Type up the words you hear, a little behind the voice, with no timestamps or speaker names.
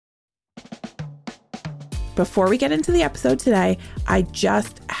before we get into the episode today, I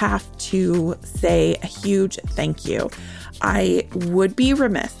just have to say a huge thank you. I would be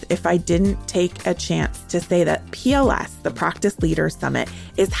remiss if I didn't take a chance to say that PLS, the Practice Leaders Summit,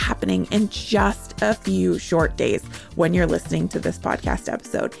 is happening in just a few short days when you're listening to this podcast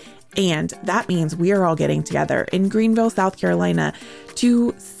episode. And that means we are all getting together in Greenville, South Carolina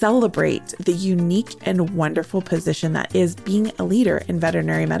to celebrate the unique and wonderful position that is being a leader in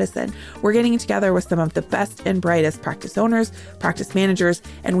veterinary medicine. We're getting together with some of the best and brightest practice owners, practice managers,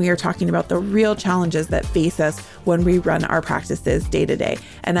 and we are talking about the real challenges that face us when we run our practices day to day.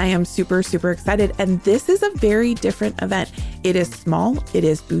 And I am super, super excited. And this is a very different event. It is small, it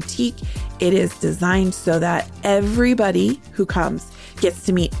is boutique, it is designed so that everybody who comes gets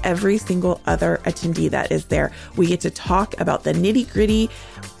to meet every single other attendee that is there. We get to talk about the nitty-gritty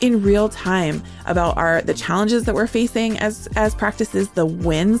in real time about the challenges that we're facing as practices, the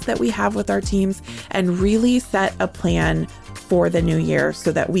wins that we have with our teams, and really set a plan for the new year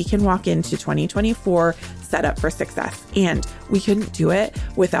so that we can walk into 2024 set up for success. And we couldn't do it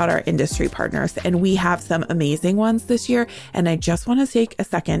without our industry partners. And we have some amazing ones this year. And I just want to take a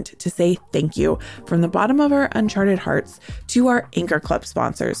second to say thank you from the bottom of our Uncharted hearts to our Anchor Club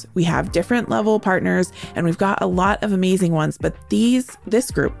sponsors. We have different level partners and we've got a lot of amazing ones, but these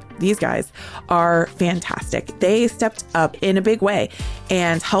guys are fantastic. They stepped up in a big way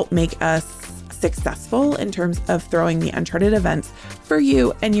and helped make us successful in terms of throwing the Uncharted events for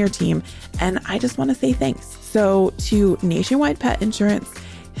you and your team. And I just want to say thanks. So to Nationwide Pet Insurance,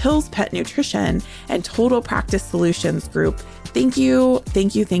 Hills Pet Nutrition, and Total Practice Solutions Group, thank you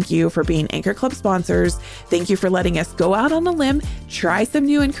for being Anchor Club sponsors. Thank you for letting us go out on a limb, try some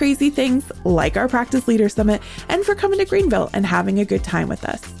new and crazy things like our Practice Leader Summit, and for coming to Greenville and having a good time with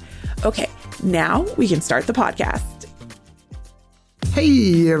us. Okay, now we can start the podcast.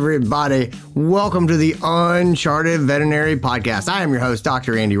 Hey, everybody. Welcome to the Uncharted Veterinary Podcast. I am your host,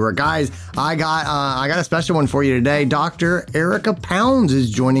 Dr. Andy Roark. Guys, I got a special one for you today. Dr. Erica Pounds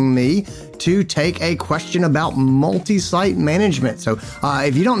is joining me to take a question about multi-site management. So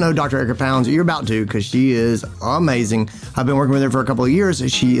if you don't know Dr. Erica Pounds, you're about to, because she is amazing. I've been working with her for a couple of years.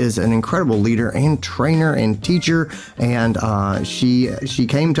 She is an incredible leader and trainer and teacher. And she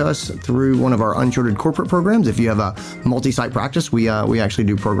came to us through one of our Uncharted corporate programs. If you have a multi-site practice, we actually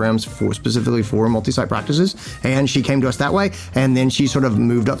do programs specifically for multi-site practices. And she came to us that way. And then she sort of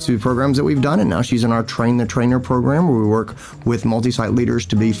moved up to programs that we've done. And now she's in our Train the Trainer program, where we work with multi-site leaders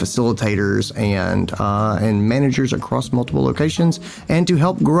to be facilitators and managers across multiple locations and to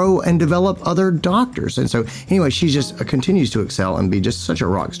help grow and develop other doctors. And so anyway, she just continues to excel and be just such a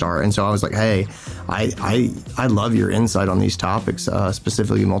rock star. And so I was like, hey, I love your insight on these topics,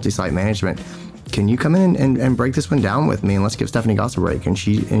 specifically multi-site management. Can you come in and break this one down with me, and let's give Stephanie Goss a break? And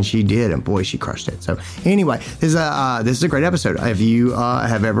she did, and boy, she crushed it. So anyway, this is a great episode. If you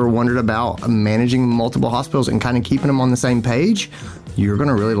have ever wondered about managing multiple hospitals and kind of keeping them on the same page, you're going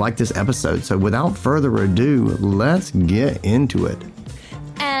to really like this episode. So without further ado, let's get into it.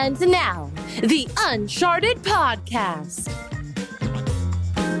 And now, the Uncharted Podcast.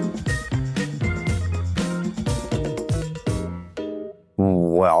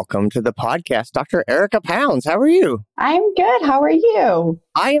 Welcome to the podcast, Dr. Erica Pounds. How are you? I'm good. How are you?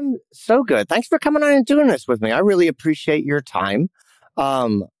 I am so good. Thanks for coming on and doing this with me. I really appreciate your time.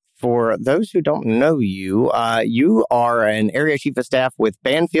 For those who don't know you, you are an area chief of staff with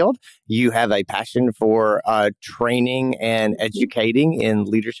Banfield. You have a passion for training and educating in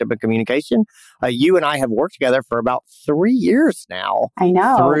leadership and communication. You and I have worked together for about 3 years now. I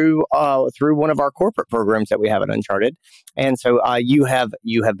know. Through one of our corporate programs that we have at Uncharted. And so you have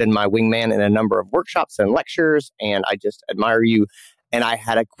been my wingman in a number of workshops and lectures, and I just admire you. And I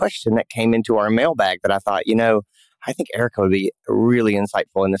had a question that came into our mailbag that I thought, I think Erica would be really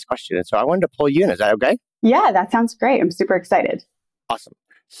insightful in this question. And so I wanted to pull you in. Is that okay? Yeah, that sounds great. I'm super excited. Awesome.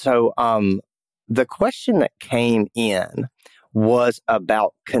 So the question that came in was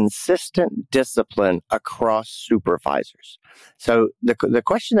about consistent discipline across supervisors. So the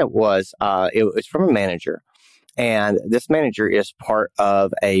question it was from a manager. And this manager is part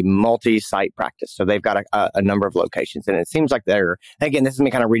of a multi-site practice. So they've got a number of locations. And it seems like again, this is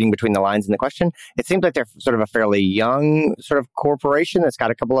me kind of reading between the lines in the question. It seems like they're sort of a fairly young sort of corporation that's got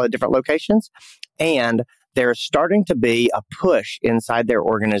a couple of different locations. And there's starting to be a push inside their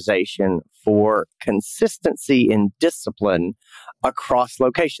organization for consistency and discipline across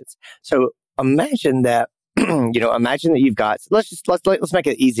locations. So imagine that. Imagine that you've got, let's make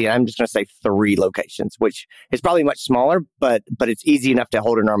it easy. I'm just going to say 3 locations, which is probably much smaller, but it's easy enough to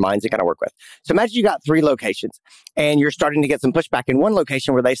hold in our minds and kind of work with. So imagine you got 3 locations and you're starting to get some pushback in one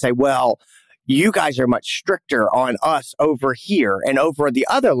location where they say, well, you guys are much stricter on us over here, and over the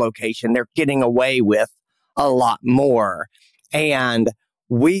other location, they're getting away with a lot more. And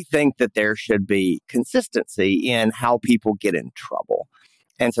we think that there should be consistency in how people get in trouble.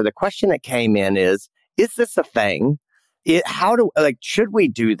 And so the question that came in is this a thing? Should we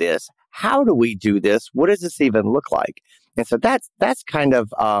do this? How do we do this? What does this even look like? And so that's kind of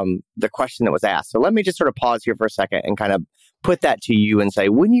the question that was asked. So let me just sort of pause here for a second and kind of put that to you and say,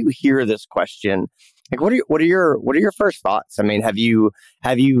 when you hear this question, like, what are your first thoughts? I mean,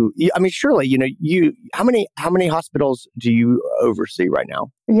 surely, how many hospitals do you oversee right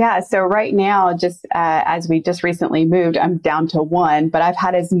now? Yeah. So right now, just as we just recently moved, I'm down to 1, but I've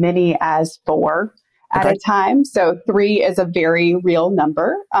had as many as 4 at a time. So 3 is a very real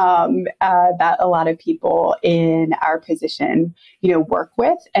number that a lot of people in our position, work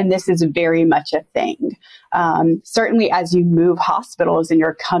with. And this is very much a thing. Certainly as you move hospitals and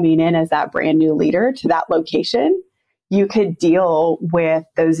you're coming in as that brand new leader to that location, you could deal with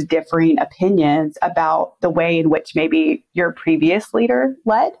those differing opinions about the way in which maybe your previous leader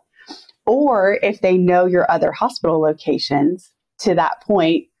led, or if they know your other hospital locations to that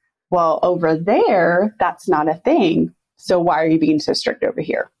point. Well, over there, that's not a thing. So why are you being so strict over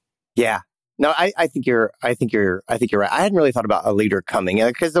here? Yeah. No, I think you're right. I hadn't really thought about a leader coming in,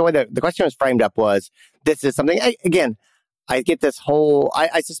 because the way the question was framed up was, this is something, I get this whole,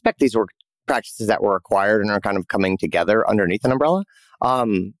 I suspect these were practices that were acquired and are kind of coming together underneath an umbrella.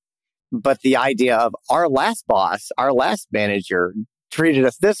 But the idea of our last boss, our last manager treated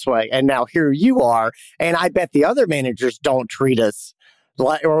us this way, and now here you are, and I bet the other managers don't treat us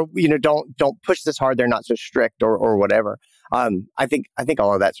or don't push this hard. They're not so strict or whatever. I think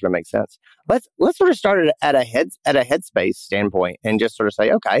all of that sort of makes sense. Let's sort of start at a headspace standpoint and just sort of say,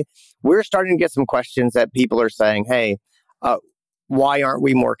 okay, we're starting to get some questions that people are saying, hey, why aren't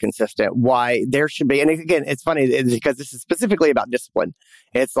we more consistent? Why there should be, and again, it's funny because this is specifically about discipline.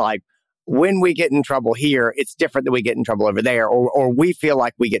 It's like, when we get in trouble here, it's different than we get in trouble over there, or we feel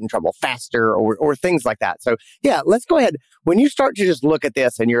like we get in trouble faster, or things like that. So yeah, let's go ahead. When you start to just look at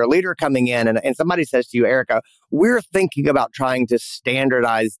this and you're a leader coming in and somebody says to you, Erica, we're thinking about trying to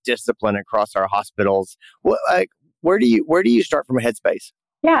standardize discipline across our hospitals. Where do you start from a headspace?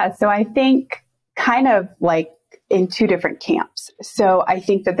 Yeah, so I think kind of like in 2 different camps. So I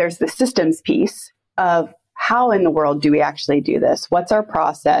think that there's the systems piece of how in the world do we actually do this? What's our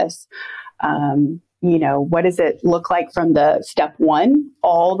process? What does it look like from the step 1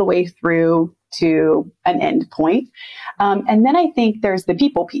 all the way through to an end point? And then I think there's the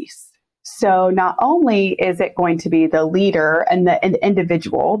people piece. So not only is it going to be the leader and the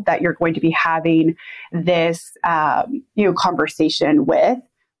individual that you're going to be having this conversation with,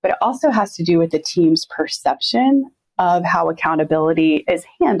 but it also has to do with the team's perception of how accountability is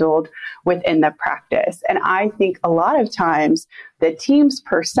handled within the practice. And I think a lot of times the team's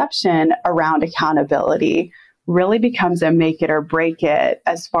perception around accountability really becomes a make it or break it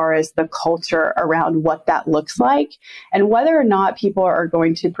as far as the culture around what that looks like, and whether or not people are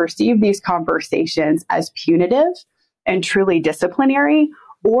going to perceive these conversations as punitive and truly disciplinary,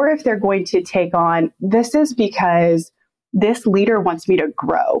 or if they're going to take on, this is because this leader wants me to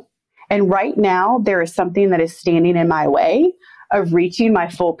grow. And right now, there is something that is standing in my way of reaching my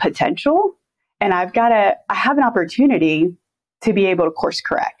full potential. And I have an opportunity to be able to course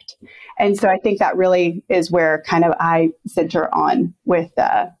correct. And so I think that really is where kind of I center on with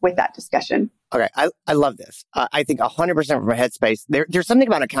that discussion. Okay, I love this. I think 100% from a headspace, there's something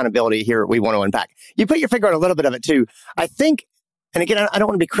about accountability here we want to unpack. You put your finger on a little bit of it too. I think, and again, I don't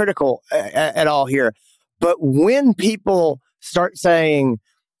want to be critical at all here, but when people start saying,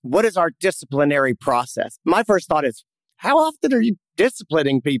 what is our disciplinary process? My first thought is, how often are you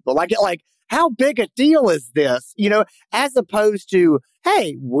disciplining people? Like how big a deal is this? As opposed to,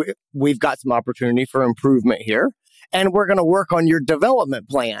 hey, we've got some opportunity for improvement here, and we're going to work on your development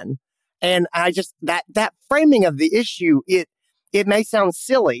plan. And I just, that framing of the issue, it may sound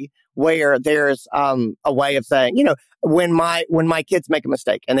silly, where there's a way of saying, when my kids make a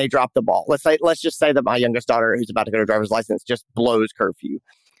mistake and they drop the ball, let's just say that my youngest daughter, who's about to get her driver's license, just blows curfew.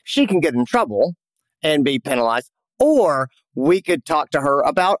 She can get in trouble and be penalized, or we could talk to her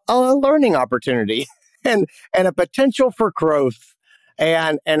about a learning opportunity and a potential for growth,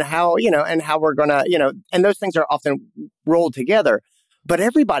 and how we're gonna, and those things are often rolled together. But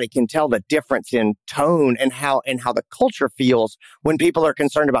everybody can tell the difference in tone and how the culture feels when people are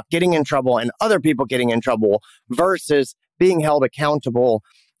concerned about getting in trouble and other people getting in trouble versus being held accountable,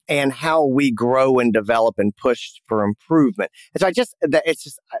 and how we grow and develop and push for improvement. And so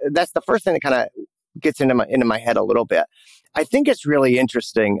that's the first thing that kind of gets into my head a little bit. I think it's really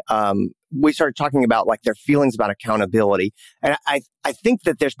interesting. We started talking about like their feelings about accountability. And I think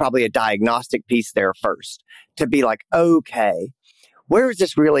that there's probably a diagnostic piece there first to be like, okay, where is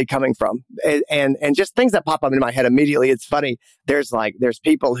this really coming from? And just things that pop up in my head immediately. It's funny. There's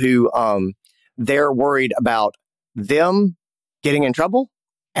people who, they're worried about them getting in trouble.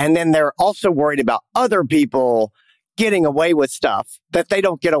 And then they're also worried about other people getting away with stuff that they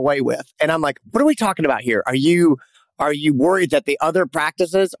don't get away with. And I'm like, what are we talking about here? Are you worried that the other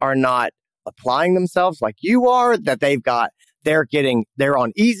practices are not applying themselves like you are, that they're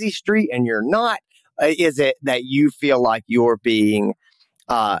on easy street and you're not? Is it that you feel like you're being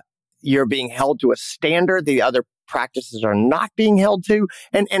held to a standard the other practices are not being held to?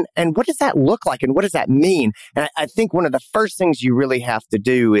 And what does that look like? And what does that mean? And I think one of the first things you really have to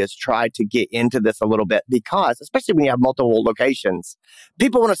do is try to get into this a little bit, because especially when you have multiple locations,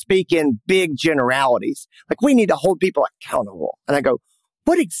 people want to speak in big generalities. Like, we need to hold people accountable. And I go,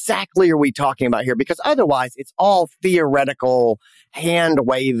 what exactly are we talking about here? Because otherwise it's all theoretical hand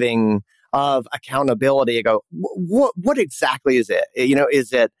waving of accountability. I go, what exactly is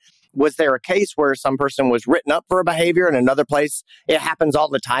it? Was there a case where some person was written up for a behavior and another place it happens all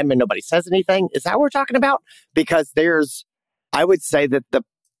the time and nobody says anything? Is that what we're talking about? Because I would say that the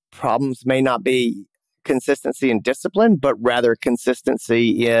problems may not be consistency in discipline, but rather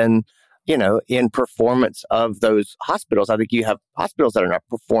consistency in performance of those hospitals. I think you have hospitals that are not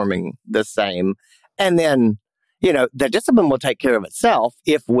performing the same. And then, the discipline will take care of itself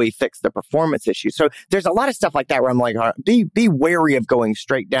if we fix the performance issue. So there's a lot of stuff like that where I'm like, be wary of going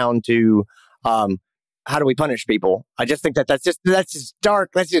straight down to how do we punish people? I just think that's just dark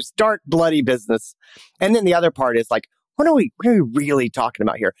bloody business. And then the other part is like, what are we really talking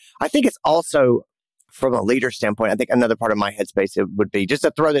about here? I think it's also, from a leader standpoint, I think another part of my headspace would be, just to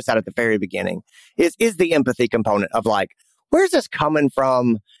throw this out at the very beginning, is the empathy component of like, where's this coming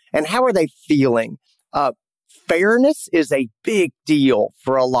from and how are they feeling? Fairness is a big deal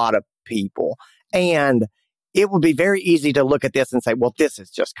for a lot of people. And it would be very easy to look at this and say, well, this is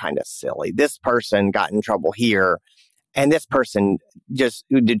just kind of silly. This person got in trouble here, and this person just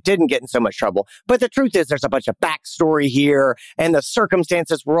didn't get in so much trouble. But the truth is there's a bunch of backstory here, and the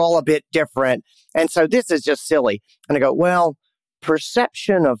circumstances were all a bit different. And so this is just silly. And I go, well,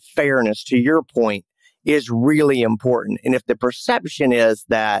 perception of fairness, to your point, is really important. And if the perception is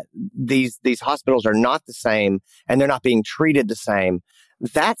that these hospitals are not the same and they're not being treated the same,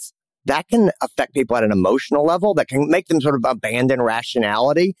 that can affect people at an emotional level, that can make them sort of abandon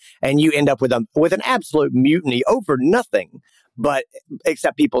rationality, and you end up with an absolute mutiny over nothing but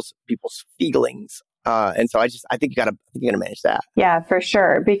except people's feelings. And so I think you gotta manage that. Yeah, for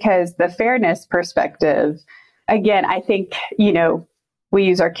sure. Because the fairness perspective, again, I think, we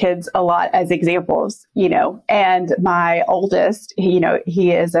use our kids a lot as examples, and my oldest,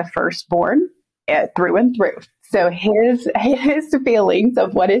 he is a firstborn through and through. So his feelings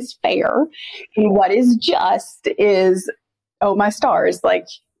of what is fair and what is just is, oh my stars, like,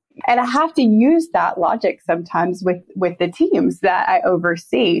 and I have to use that logic sometimes with the teams that I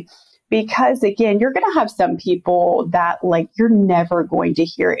oversee. Because again, you're going to have some people that like you're never going to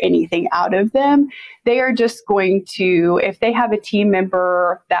hear anything out of them. They are just going to, if they have a team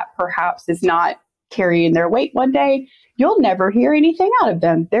member that perhaps is not carrying their weight one day, you'll never hear anything out of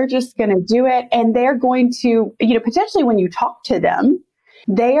them. They're just going to do it. And they're going to, potentially when you talk to them,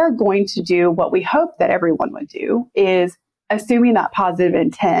 they are going to do what we hope that everyone would do, is assuming that positive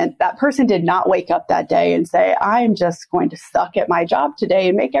intent. That person did not wake up that day and say, I'm just going to suck at my job today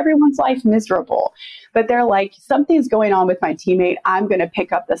and make everyone's life miserable. But they're like, something's going on with my teammate. I'm going to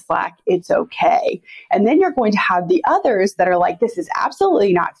pick up the slack. It's okay. And then you're going to have the others that are like, this is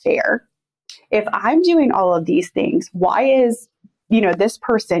absolutely not fair. If I'm doing all of these things, why is, this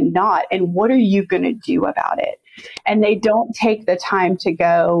person not? And what are you going to do about it? And they don't take the time to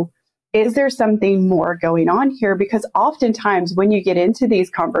go, is there something more going on here? Because oftentimes when you get into these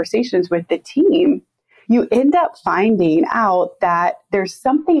conversations with the team, you end up finding out that there's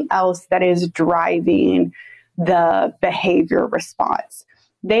something else that is driving the behavior response.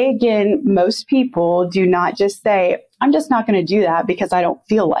 Most people do not just say, I'm just not going to do that because I don't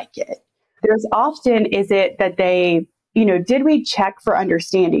feel like it. There's often, is it that they, did we check for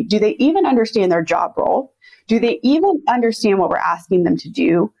understanding? Do they even understand their job role? Do they even understand what we're asking them to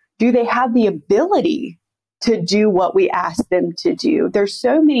do? Do they have the ability to do what we ask them to do? There's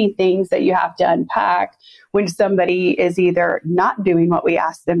so many things that you have to unpack when somebody is either not doing what we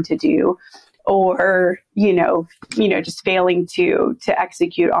ask them to do, or, just failing to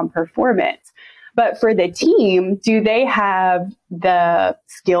execute on performance. But for the team, do they have the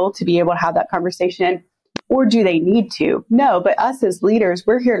skill to be able to have that conversation, or do they need to? No, but us as leaders,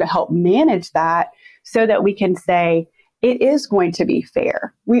 we're here to help manage that so that we can say, it is going to be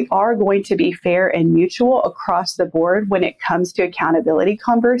fair. We are going to be fair and mutual across the board when it comes to accountability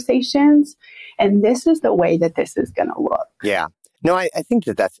conversations. And this is the way that this is going to look. Yeah. No, I think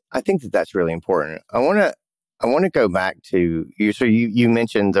that's really important. I want to go back to you. So you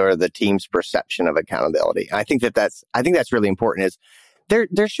mentioned the team's perception of accountability. I think that's really important. Is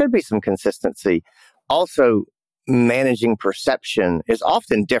there should be some consistency. Also, managing perception is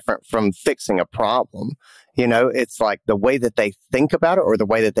often different from fixing a problem. It's like the way that they think about it or the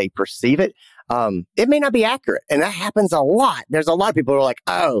way that they perceive it. It may not be accurate. And that happens a lot. There's a lot of people who are like,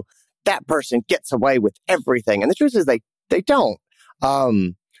 oh, that person gets away with everything. And the truth is they don't.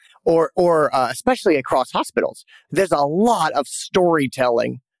 Or especially across hospitals, there's a lot of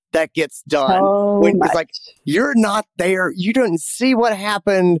storytelling that gets done when it's like, you're not there. You didn't see what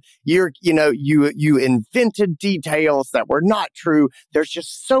happened. You invented details that were not true. There's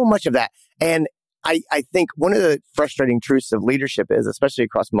just so much of that. And I think one of the frustrating truths of leadership is, especially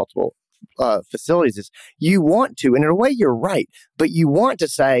across multiple facilities, is you want to, and in a way you're right, but you want to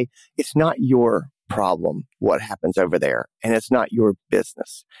say, it's not your problem what happens over there, and it's not your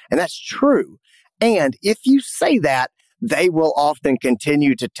business. And that's true. And if you say that, they will often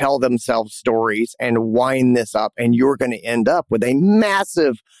continue to tell themselves stories and wind this up, and you're going to end up with a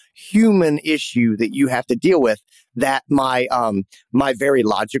massive human issue that you have to deal with that my very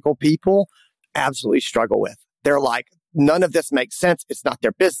logical people absolutely struggle with. They're like, none of this makes sense. It's not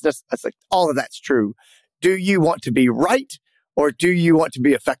their business. It's like, all of that's true. Do you want to be right, or do you want to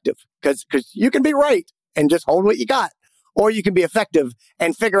be effective? Because you can be right and just hold what you got, or you can be effective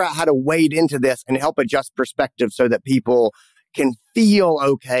and figure out how to wade into this and help adjust perspective so that people can feel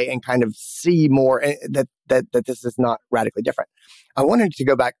okay and kind of see more that this is not radically different. I wanted to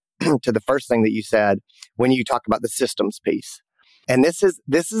go back to the first thing that you said when you talk about the systems piece. And this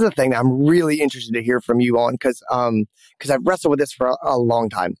is a thing that I'm really interested to hear from you on, because I've wrestled with this for a long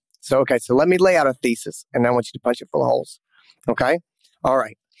time. So let me lay out a thesis, and I want you to punch it full of holes. Okay? All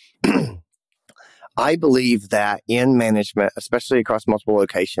right. I believe that in management, especially across multiple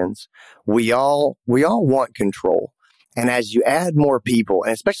locations, we all want control. And as you add more people,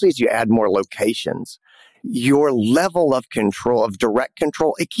 and especially as you add more locations, your level of control, of direct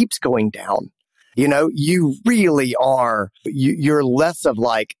control, it keeps going down. You really are, you're less of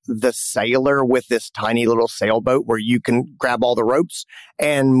like the sailor with this tiny little sailboat where you can grab all the ropes,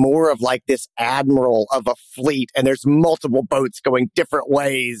 and more of like this admiral of a fleet, and there's multiple boats going different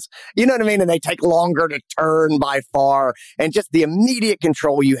ways. You know what I mean? And they take longer to turn by far, and just the immediate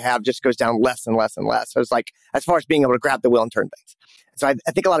control you have just goes down less and less and less. So it's like, as far as being able to grab the wheel and turn things. So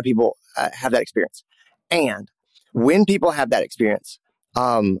I think a lot of people have that experience. And when people have that experience,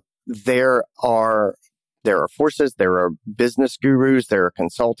 there are forces, there are business gurus, there are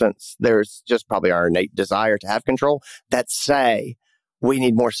consultants, there's just probably our innate desire to have control that say, we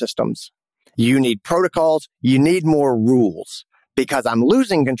need more systems. You need protocols. You need more rules, because I'm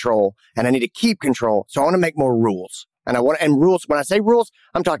losing control and I need to keep control. So I want to make more rules. And rules, when I say rules,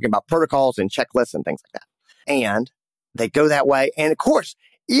 I'm talking about protocols and checklists and things like that. And they go that way. And of course,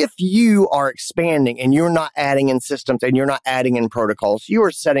 if you are expanding and you're not adding in systems and you're not adding in protocols, you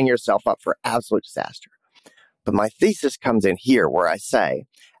are setting yourself up for absolute disaster. But my thesis comes in here where I say,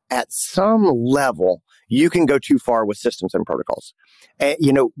 at some level, you can go too far with systems and protocols. And,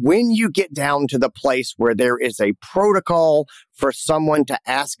 when you get down to the place where there is a protocol for someone to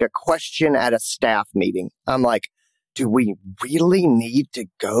ask a question at a staff meeting, I'm like, do we really need to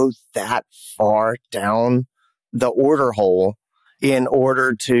go that far down the order hole in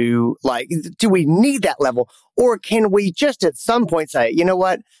order to, do we need that level? Or can we just at some point say, you know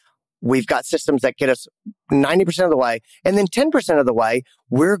what? We've got systems that get us 90% of the way. And then 10% of the way,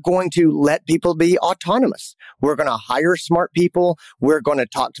 we're going to let people be autonomous. We're going to hire smart people. We're going to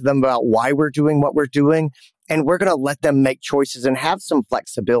talk to them about why we're doing what we're doing. And we're going to let them make choices and have some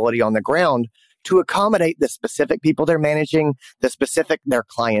flexibility on the ground to accommodate the specific people they're managing, their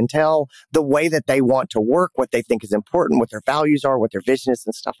clientele, the way that they want to work, what they think is important, what their values are, what their vision is,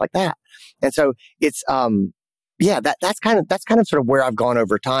 and stuff like that. And so it's, that's kind of sort of where I've gone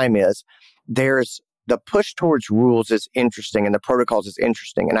over time. Is there's the push towards rules is interesting and the protocols is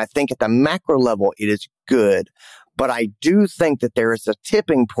interesting. And I think at the macro level, it is good. But I do think that there is a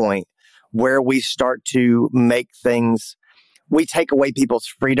tipping point where we start to make things, we take away people's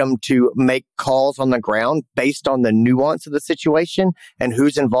freedom to make calls on the ground based on the nuance of the situation and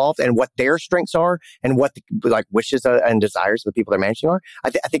who's involved and what their strengths are and what the wishes and desires of the people they're managing are.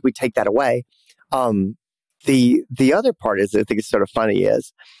 I think we take that away. The other part is, I think it's sort of funny,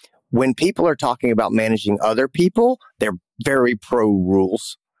 is when people are talking about managing other people, they're very pro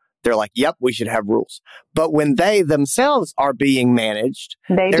rules. They're like, yep, we should have rules. But when they themselves are being managed,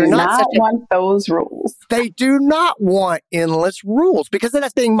 They do not want those rules. They do not want endless rules, because then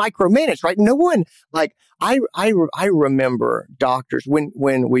that's being micromanaged, right? No one, like, I remember doctors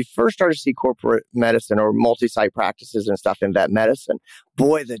when we first started to see corporate medicine or multi-site practices and stuff in vet medicine.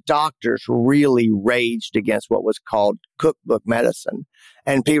 Boy, the doctors really raged against what was called cookbook medicine.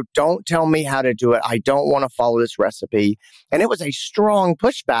 And people, don't tell me how to do it. I don't want to follow this recipe. And it was a strong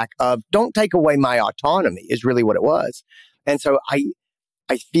pushback of, don't take away my autonomy, is really what it was. And so I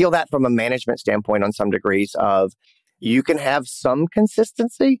feel that from a management standpoint on some degrees of, you can have some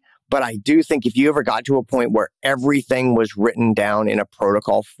consistency, but I do think if you ever got to a point where everything was written down in a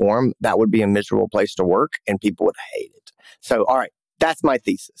protocol form, that would be a miserable place to work and people would hate it. So, all right, that's my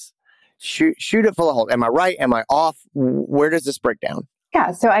thesis. Shoot it full of holes. Am I right? Am I off? Where does this break down?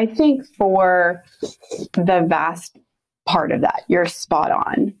 Yeah, so I think for the vast part of that, you're spot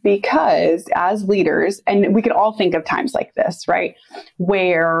on, because as leaders, and we could all think of times like this, right,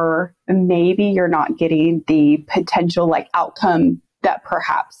 where maybe you're not getting the potential like outcome that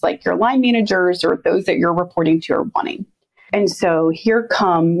perhaps like your line managers or those that you're reporting to are wanting. And so here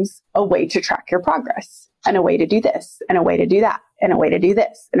comes a way to track your progress, and a way to do this, and a way to do that, and a way to do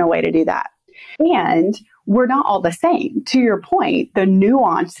this, and a way to do that. And we're not all the same. To your point, the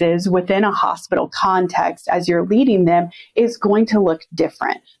nuances within a hospital context as you're leading them is going to look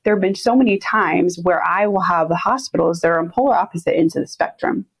different. There have been so many times where I will have hospitals that are on polar opposite ends of the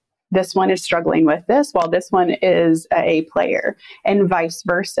spectrum. This one is struggling with this, while this one is a player, and vice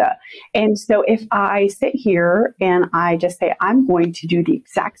versa. And so if I sit here and I just say, I'm going to do the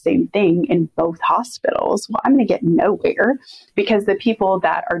exact same thing in both hospitals, well, I'm going to get nowhere, because the people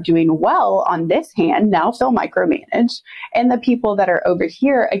that are doing well on this hand now feel micromanaged. And the people that are over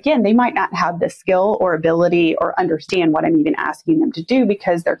here, again, they might not have the skill or ability or understand what I'm even asking them to do,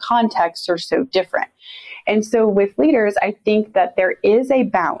 because their contexts are so different. And so with leaders, I think that there is a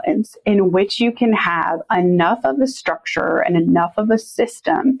balance in which you can have enough of a structure and enough of a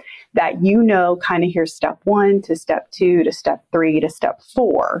system that you know kind of here's step 1 to step 2 to step 3 to step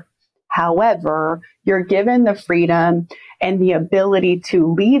 4. However, you're given the freedom and the ability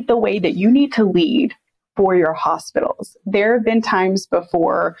to lead the way that you need to lead for your hospitals. There have been times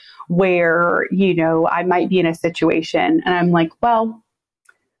before where, you know, I might be in a situation and I'm like, well,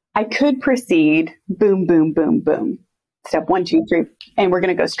 I could proceed, boom, boom, boom, boom, step 1, 2, 3, and we're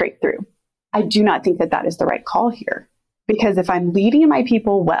going to go straight through. I do not think that that is the right call here, because if I'm leading my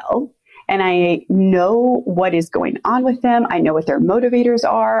people well, and I know what is going on with them, I know what their motivators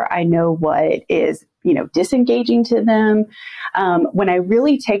are, I know what is, you know, disengaging to them. When I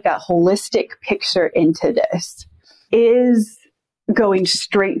really take that holistic picture into this, is going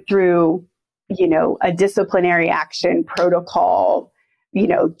straight through, you know, a disciplinary action protocol, you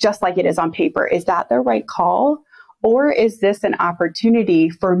know, just like it is on paper. Is that the right call? Or is this an opportunity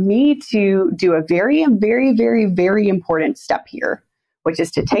for me to do a very, very, very, very important step here, which is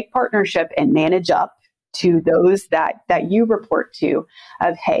to take partnership and manage up to those that you report to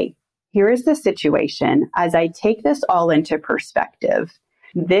of, hey, here is the situation. As I take this all into perspective,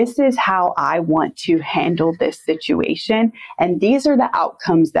 this is how I want to handle this situation. And these are the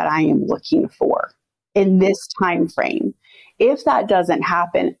outcomes that I am looking for in this time frame. If that doesn't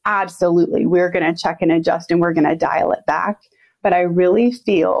happen, absolutely, we're going to check and adjust and we're going to dial it back. But I really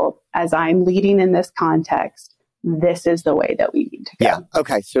feel, as I'm leading in this context, this is the way that we need to go. Yeah.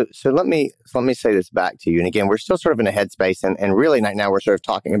 Okay. So let me say this back to you. And again, we're still sort of in a headspace, and really right now we're sort of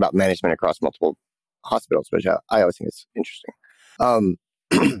talking about management across multiple hospitals, which I always think is interesting.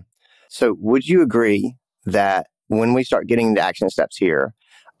 So would you agree that when we start getting into action steps here,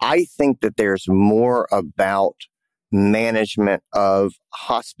 I think that there's more about management of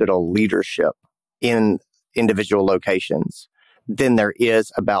hospital leadership in individual locations than there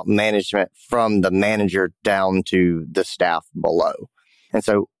is about management from the manager down to the staff below. And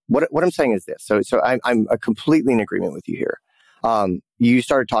so what I'm saying is this. So I'm completely in agreement with you here. You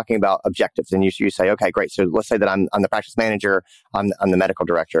started talking about objectives, and you say, okay, great. So let's say that I'm the practice manager, I'm the medical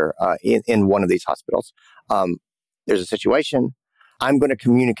director in one of these hospitals. There's a situation. I'm going to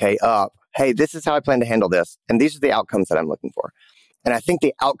communicate up, hey, this is how I plan to handle this, and these are the outcomes that I'm looking for. And I think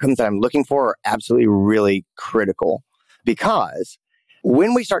the outcomes that I'm looking for are absolutely really critical, because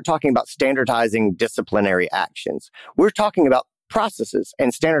when we start talking about standardizing disciplinary actions, we're talking about processes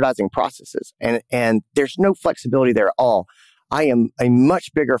and standardizing processes, and there's no flexibility there at all. I am a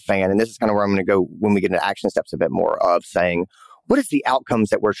much bigger fan, and this is kind of where I'm going to go when we get into action steps a bit more, of saying, what is the outcomes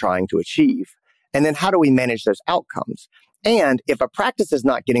that we're trying to achieve? And then how do we manage those outcomes? And if a practice is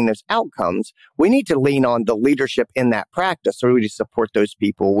not getting those outcomes, we need to lean on the leadership in that practice. So we need to support those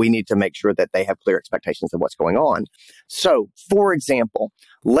people. We need to make sure that they have clear expectations of what's going on. So, for example,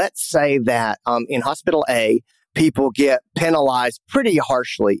 let's say that in Hospital A, people get penalized pretty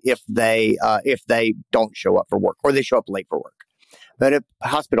harshly if they don't show up for work or they show up late for work. But at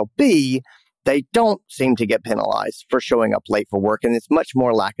Hospital B, they don't seem to get penalized for showing up late for work, and it's much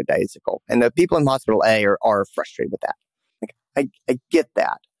more lackadaisical. And the people in Hospital A are frustrated with that. I get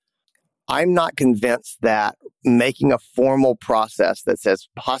that. I'm not convinced that making a formal process that says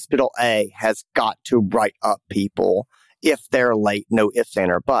Hospital A has got to write up people if they're late, no ifs,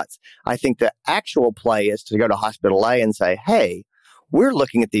 and or buts. I think the actual play is to go to Hospital A and say, hey, we're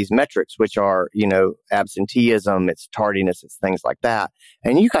looking at these metrics, which are, absenteeism, it's tardiness, it's things like that.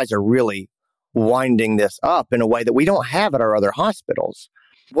 And you guys are really winding this up in a way that we don't have at our other hospitals.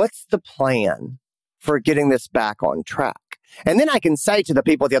 What's the plan for getting this back on track? And then I can say to the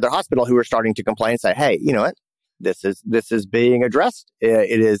people at the other hospital who are starting to complain, say, hey, you know what? This is being addressed.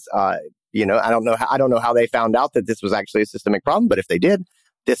 It is, I don't know how they found out that this was actually a systemic problem, but if they did,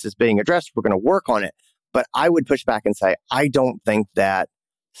 this is being addressed. We're going to work on it. But I would push back and say, I don't think that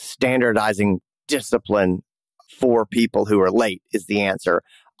standardizing discipline for people who are late is the answer.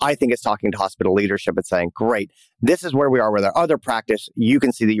 I think it's talking to hospital leadership and saying, great, this is where we are with our other practice. You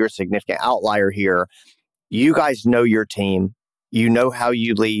can see that you're a significant outlier here. You guys know your team. You know how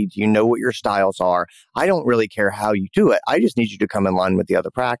you lead. You know what your styles are. I don't really care how you do it. I just need you to come in line with the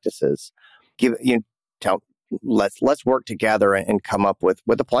other practices. Let's work together and come up with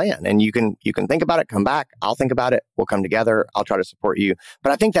a plan. And you can think about it, come back. I'll think about it. We'll come together. I'll try to support you.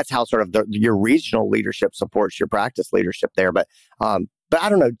 But I think that's how sort of your regional leadership supports your practice leadership there. But I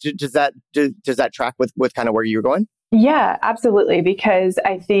don't know. Does that track with kind of where you're going? Yeah, absolutely. Because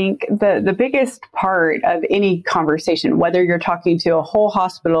I think the biggest part of any conversation, whether you're talking to a whole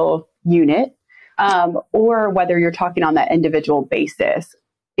hospital unit or whether you're talking on that individual basis,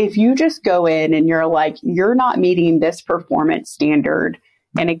 if you just go in and you're like, you're not meeting this performance standard.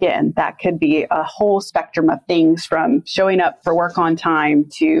 And again, that could be a whole spectrum of things from showing up for work on time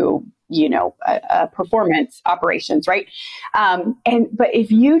to performance operations, right? But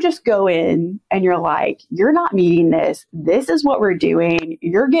if you just go in and you're like, you're not meeting this, this is what we're doing,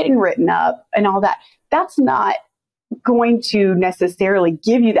 you're getting written up and all that, that's not going to necessarily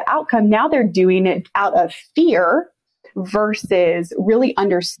give you the outcome. Now they're doing it out of fear versus really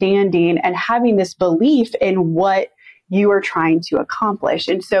understanding and having this belief in what you are trying to accomplish.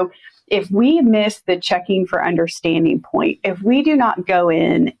 And so if we miss the checking for understanding point, if we do not go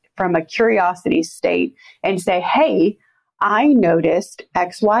in from a curiosity state and say, hey, I noticed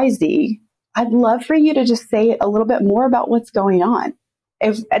XYZ. I'd love for you to just say a little bit more about what's going on.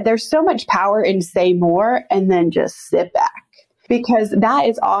 If there's so much power in say more and then just sit back, because that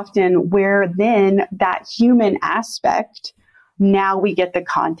is often where then that human aspect, now we get the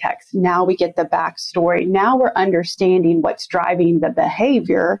context, now we get the backstory, now we're understanding what's driving the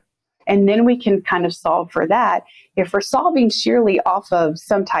behavior. And then we can kind of solve for that. If we're solving sheerly off of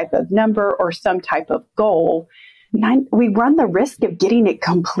some type of number or some type of goal, we run the risk of getting it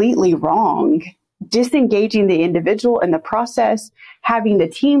completely wrong, disengaging the individual in the process, having the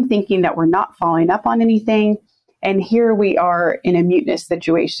team thinking that we're not following up on anything. And here we are in a mutinous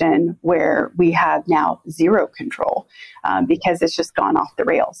situation where we have now zero control because it's just gone off the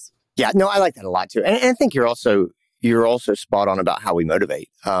rails. Yeah, no, I like that a lot too. And I think you're also spot on about how we motivate.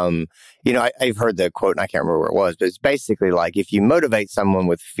 I've heard the quote, and I can't remember where it was, but it's basically like if you motivate someone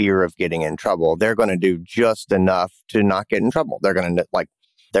with fear of getting in trouble, they're going to do just enough to not get in trouble. They're going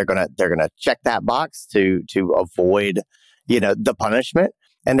to check that box to avoid, the punishment,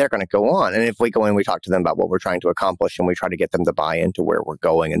 and they're going to go on. And if we go in, we talk to them about what we're trying to accomplish, and we try to get them to buy into where we're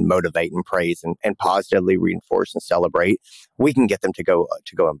going and motivate and praise and positively reinforce and celebrate, we can get them to go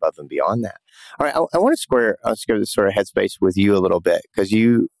above and beyond that. All right, I want to square this sort of headspace with you a little bit, because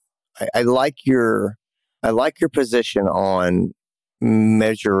I like your position on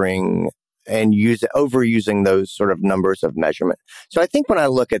measuring and overusing those sort of numbers of measurement. So I think when I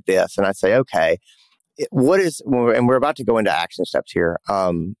look at this and I say, okay, and we're about to go into action steps here.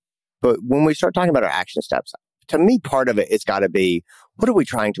 But when we start talking about our action steps, to me, part of it has got to be, what are we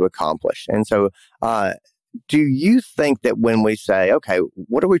trying to accomplish? And so, do you think that when we say, okay,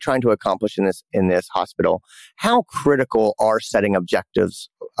 what are we trying to accomplish in this hospital? How critical are setting objectives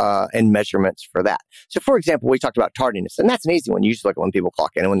and measurements for that. So for example, we talked about tardiness, and that's an easy one. You usually look at when people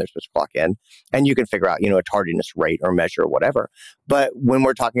clock in and when they're supposed to clock in, and you can figure out, a tardiness rate or measure or whatever. But when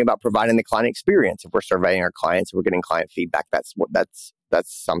we're talking about providing the client experience, if we're surveying our clients, if we're getting client feedback, that's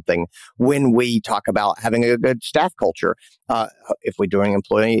something. When we talk about having a good staff culture, if we're doing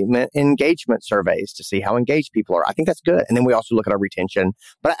employee engagement surveys to see how engaged people are, I think that's good. And then we also look at our retention.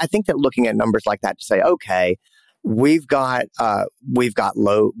 But I think that looking at numbers like that to say, okay, we've got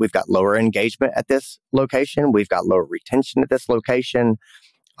lower engagement at this location, we've got lower retention at this location.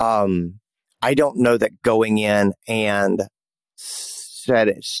 I don't know that going in and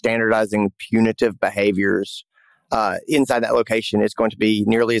standardizing punitive behaviors inside that location is going to be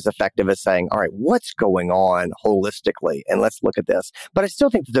nearly as effective as saying, all right, what's going on holistically? And let's look at this. But I still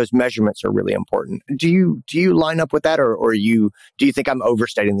think that those measurements are really important. Do you line up with that, or do you think I'm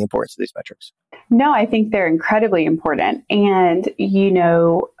overstating the importance of these metrics? No, I think they're incredibly important. And,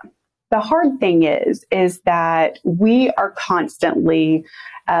 the hard thing is that we are constantly,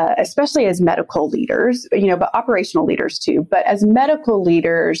 especially as medical leaders, but operational leaders too. But as medical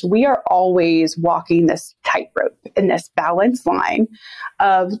leaders, we are always walking this tightrope in this balance line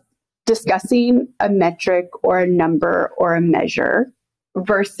of discussing a metric or a number or a measure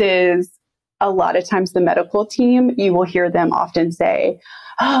versus a lot of times the medical team, you will hear them often say,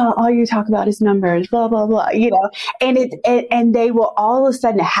 oh, all you talk about is numbers, blah, blah, blah, and they will all of a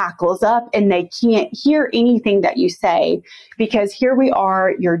sudden hackles up and they can't hear anything that you say because here we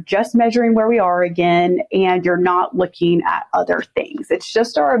are, you're just measuring where we are again, and you're not looking at other things. It's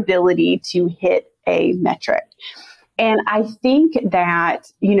just our ability to hit a metric. And I think that,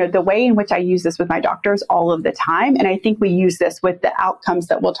 the way in which I use this with my doctors all of the time, and I think we use this with the outcomes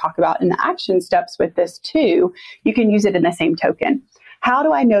that we'll talk about in the action steps with this too, you can use it in the same token. How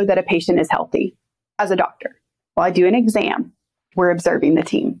do I know that a patient is healthy as a doctor? Well, I do an exam. We're observing the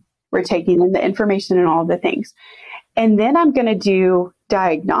team. We're taking in the information and all of the things. And then I'm going to do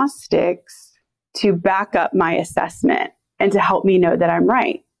diagnostics to back up my assessment and to help me know that I'm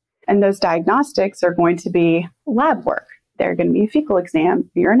right. And those diagnostics are going to be lab work. They're going to be a fecal exam,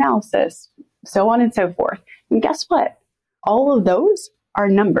 urinalysis, so on and so forth. And guess what? All of those are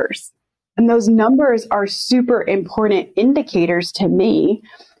numbers. And those numbers are super important indicators to me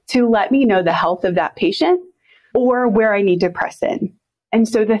to let me know the health of that patient or where I need to press in. And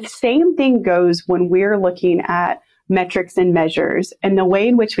so the same thing goes when we're looking at metrics and measures and the way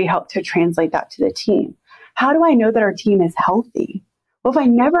in which we help to translate that to the team. How do I know that our team is healthy? Well, if I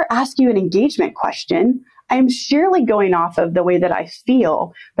never ask you an engagement question, I'm surely going off of the way that I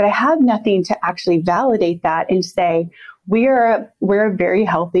feel, but I have nothing to actually validate that and say, we're a very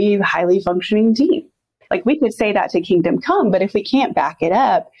healthy, highly functioning team. Like we could say that to Kingdom Come, but if we can't back it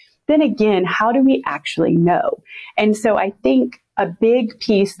up, then again, how do we actually know? And so I think a big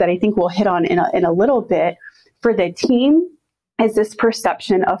piece that I think we'll hit on in a little bit for the team is this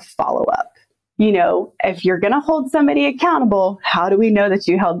perception of follow-up. If you're going to hold somebody accountable, how do we know that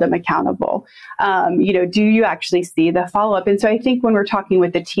you held them accountable? Do you actually see the follow-up? And so I think when we're talking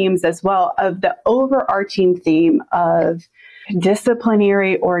with the teams as well, of the overarching theme of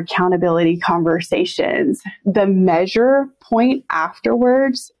disciplinary or accountability conversations, the measure point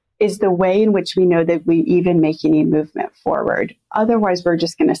afterwards is the way in which we know that we even make any movement forward. Otherwise, we're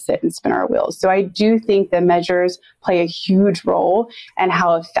just going to sit and spin our wheels. So I do think the measures play a huge role in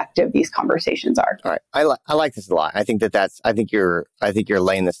how effective these conversations are. All right. I like this a lot. I think you're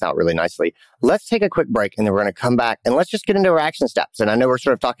laying this out really nicely. Let's take a quick break and then we're going to come back and let's just get into our action steps. And I know we're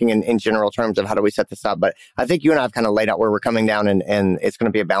sort of talking in general terms of how do we set this up, but I think you and I have kind of laid out where we're coming down and it's going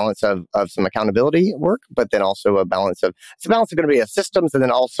to be a balance of some accountability work, but then also a balance going to be a systems and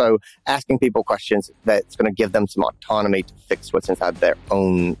then also asking people questions that's going to give them some autonomy to fix what's inside their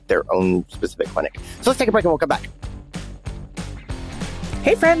own specific clinic. So let's take a break and we'll come back.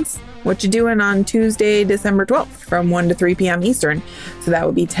 Hey friends, what you doing on Tuesday, December 12th from 1 to 3 p.m. Eastern? So that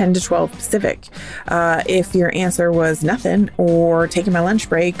would be 10 to 12 Pacific. If your answer was nothing, or taking my lunch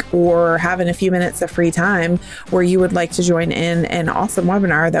break, or having a few minutes of free time where you would like to join in an awesome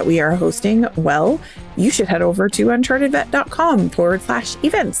webinar that we are hosting, well, you should head over to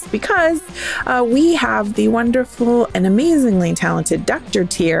unchartedvet.com/events because we have the wonderful and amazingly talented Dr.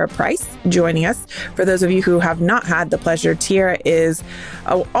 Tierra Price joining us. For those of you who have not had the pleasure, Tierra is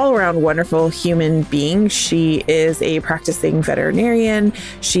an all-around wonderful human being. She is a practicing veterinarian.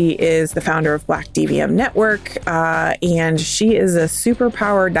 She is the founder of Black DVM Network, and she is a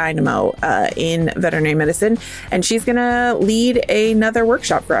superpower dynamo in veterinary medicine. And she's going to lead another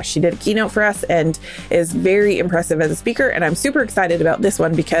workshop for us. She did a keynote for us and is very impressive as a speaker. And I'm super excited about this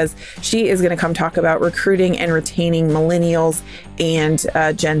one because she is going to come talk about recruiting and retaining millennials and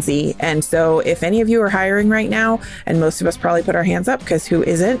Gen Z. And so if any of you are hiring right now, and most of us probably put our hands up because who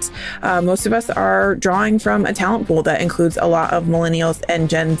isn't, most of us are drawing from a talent pool that includes a lot of millennials and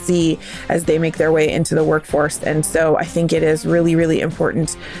Gen Z as they make their way into the workforce. And so I think it is really, really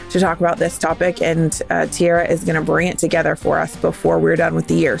important to talk about this topic, and Tierra is going to bring it together for us before we're done with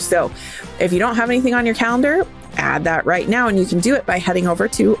the year. So if you don't have anything on your calendar, add that right now, and you can do it by heading over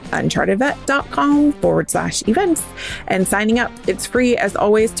to unchartedvet.com/events and signing up. It's free as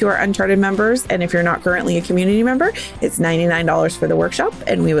always to our Uncharted members, and if you're not currently a community member, it's $99 for the workshop,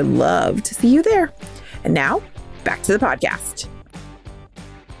 and we would love to see you there. And now back to the podcast.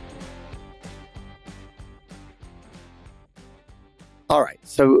 All right,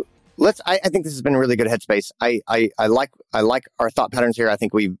 so I think this has been a really good headspace. I like our thought patterns here. I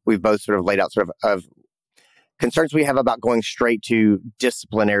think we've both sort of laid out sort of concerns we have about going straight to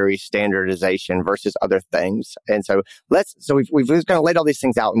disciplinary standardization versus other things. And so we've kind of laid all these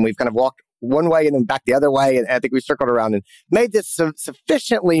things out, and we've kind of walked one way and then back the other way. And I think we circled around and made this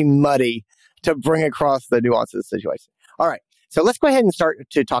sufficiently muddy to bring across the nuance of the situation. All right. So let's go ahead and start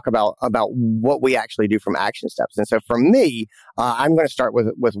to talk about what we actually do from action steps. And so for me, I'm going to start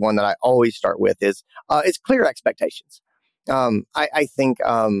with one that I always start with is clear expectations. I think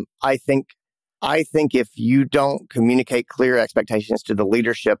if you don't communicate clear expectations to the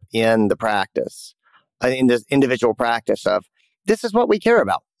leadership in the practice, in this individual practice of this is what we care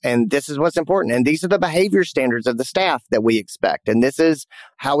about, and this is what's important, and these are the behavior standards of the staff that we expect, and this is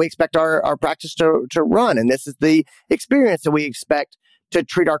how we expect our practice to run, and this is the experience that we expect to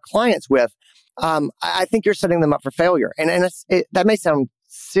treat our clients with, I think you're setting them up for failure. And that may sound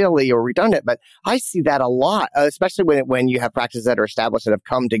silly or redundant, but I see that a lot, especially when you have practices that are established that have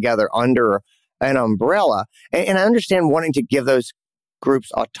come together under an umbrella. And I understand wanting to give those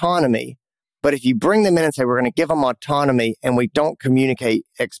groups autonomy. But if you bring them in and say, we're going to give them autonomy, and we don't communicate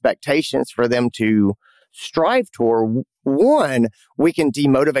expectations for them to strive toward, one, we can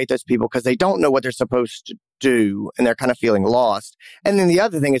demotivate those people because they don't know what they're supposed to do and they're kind of feeling lost. And then the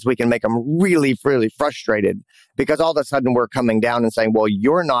other thing is we can make them really, really frustrated because all of a sudden we're coming down and saying, well,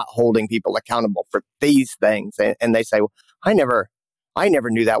 you're not holding people accountable for these things. And they say, well, I never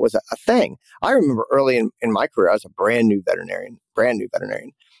knew that was a thing. I remember early in my career, I was a brand new veterinarian.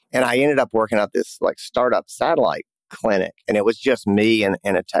 And I ended up working at this like startup satellite clinic, and it was just me and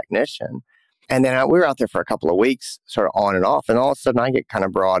a technician. And then we were out there for a couple of weeks, sort of on and off. And all of a sudden I get kind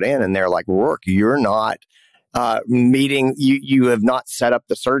of brought in, and they're like, Roark, you're not meeting, you have not set up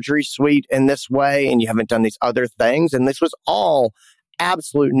the surgery suite in this way, and you haven't done these other things. And this was all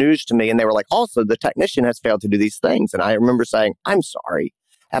absolute news to me. And they were like, also, the technician has failed to do these things. And I remember saying, I'm sorry,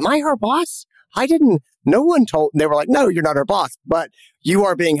 am I her boss? No one told, they were like, no, you're not her boss, but you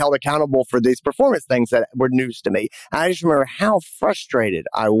are being held accountable for these performance things that were news to me. And I just remember how frustrated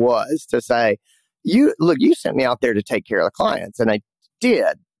I was to say, you sent me out there to take care of the clients. And I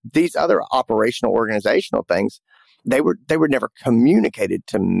did. These other operational organizational things, they were never communicated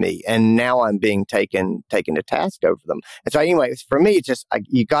to me. And now I'm being taken to task over them. And so anyway, for me, it's just,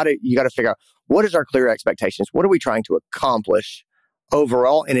 you got to figure out, what is our clear expectations? What are we trying to accomplish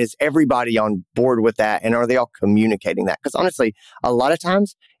overall? And is everybody on board with that? And are they all communicating that? Because honestly, a lot of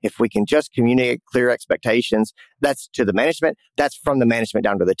times, if we can just communicate clear expectations, that's to the management, that's from the management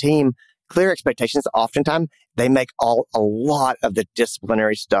down to the team. Clear expectations, oftentimes, they make a lot of the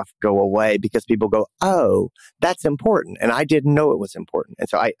disciplinary stuff go away because people go, oh, that's important. And I didn't know it was important. And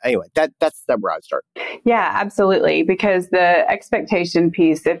so that's where I'd start. Yeah, absolutely. Because the expectation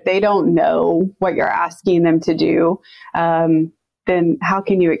piece, if they don't know what you're asking them to do, then how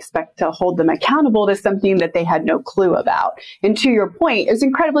can you expect to hold them accountable to something that they had no clue about? And to your point, it was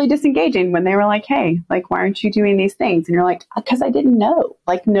incredibly disengaging when they were like, hey, like, why aren't you doing these things? And you're like, because I didn't know.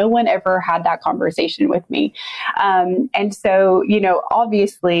 Like, no one ever had that conversation with me. And so,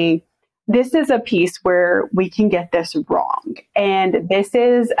 obviously, this is a piece where we can get this wrong. And this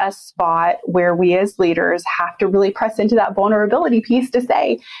is a spot where we as leaders have to really press into that vulnerability piece to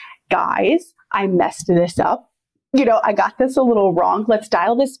say, guys, I messed this up. I got this a little wrong. Let's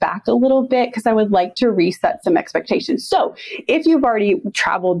dial this back a little bit because I would like to reset some expectations. So if you've already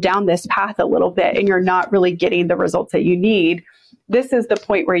traveled down this path a little bit and you're not really getting the results that you need, this is the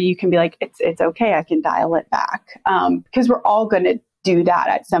point where you can be like, it's okay. I can dial it back because we're all going to do that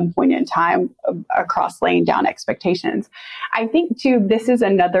at some point in time across laying down expectations. I think too, this is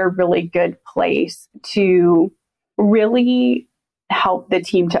another really good place to really help the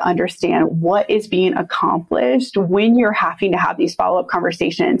team to understand what is being accomplished when you're having to have these follow-up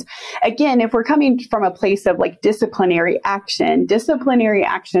conversations. Again, if we're coming from a place of like disciplinary action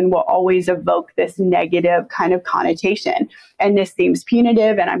will always evoke this negative kind of connotation. And this seems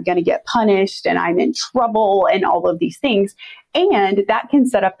punitive, and I'm going to get punished, and I'm in trouble, and all of these things. And that can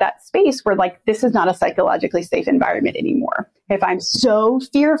set up that space where like, this is not a psychologically safe environment anymore. If I'm so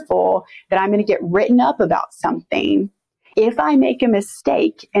fearful that I'm going to get written up about something, if I make a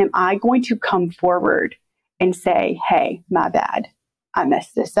mistake, am I going to come forward and say, hey, my bad, I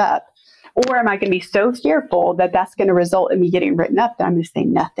messed this up? Or am I going to be so fearful that that's going to result in me getting written up that I'm going to say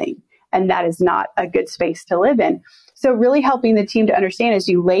nothing? And that is not a good space to live in. So really helping the team to understand as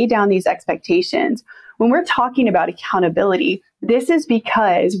you lay down these expectations, when we're talking about accountability, this is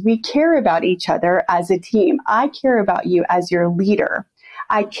because we care about each other as a team. I care about you as your leader.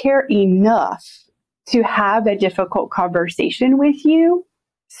 I care enough to have a difficult conversation with you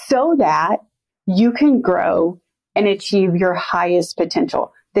so that you can grow and achieve your highest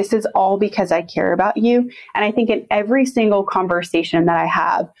potential. This is all because I care about you. And I think in every single conversation that I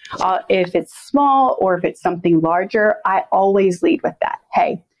have, if it's small or if it's something larger, I always lead with that.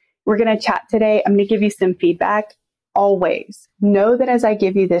 Hey, we're going to chat today. I'm going to give you some feedback. Always know that as I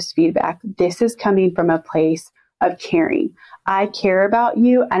give you this feedback, this is coming from a place of caring. I care about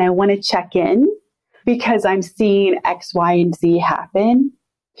you and I want to check in because I'm seeing X, Y, and Z happen.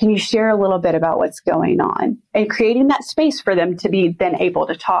 Can you share a little bit about what's going on? And creating that space for them to be then able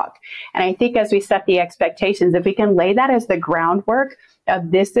to talk. And I think as we set the expectations, if we can lay that as the groundwork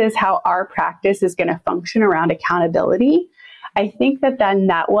of this is how our practice is going to function around accountability, I think that then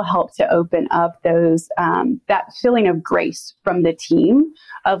that will help to open up those, that feeling of grace from the team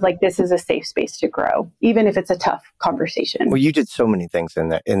of like, this is a safe space to grow, even if it's a tough conversation. Well, you did so many things in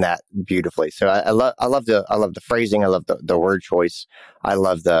that beautifully. So I love the phrasing. I love the word choice. I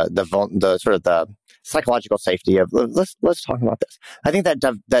love the sort of the psychological safety of let's talk about this. I think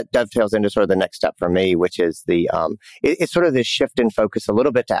that dovetails into sort of the next step for me, which is it's sort of this shift in focus a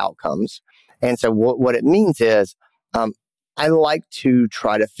little bit to outcomes. And so what it means is, I like to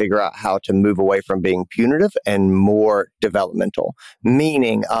try to figure out how to move away from being punitive and more developmental,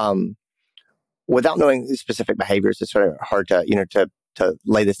 meaning without knowing specific behaviors, it's sort of hard to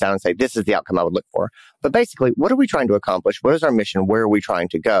lay this down and say, this is the outcome I would look for. But basically, what are we trying to accomplish? What is our mission? Where are we trying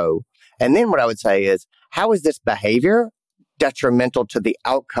to go? And then what I would say is, how is this behavior detrimental to the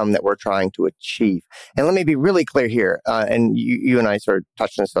outcome that we're trying to achieve? And let me be really clear here. And you and I sort of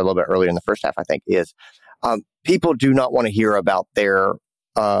touched on this a little bit earlier in the first half, I think, is people do not want to hear about their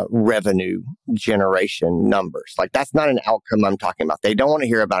revenue generation numbers. Like, that's not an outcome I'm talking about. They don't want to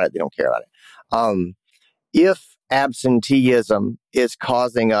hear about it. They don't care about it. If absenteeism is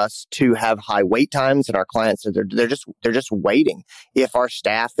causing us to have high wait times and our clients, they're just waiting. If our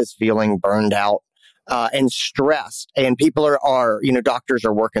staff is feeling burned out and stressed, and people are doctors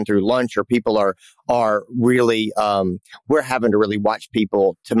are working through lunch, or people are really, we're having to really watch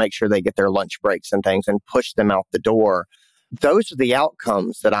people to make sure they get their lunch breaks and things and push them out the door. Those are the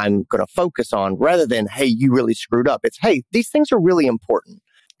outcomes that I'm going to focus on, rather than, hey, you really screwed up. It's, hey, these things are really important,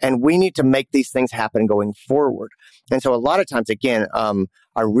 and we need to make these things happen going forward. And so a lot of times, again,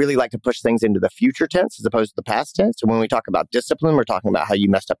 I really like to push things into the future tense as opposed to the past tense. So when we talk about discipline, we're talking about how you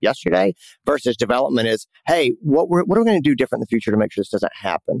messed up yesterday, versus development is, hey, what are we going to do different in the future to make sure this doesn't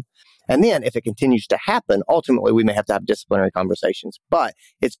happen? And then if it continues to happen, ultimately we may have to have disciplinary conversations. But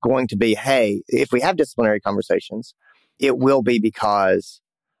it's going to be, hey, if we have disciplinary conversations, it will be because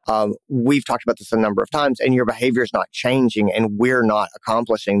we've talked about this a number of times, and your behavior is not changing, and we're not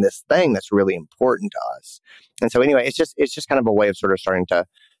accomplishing this thing that's really important to us. And so anyway, it's just kind of a way of sort of starting to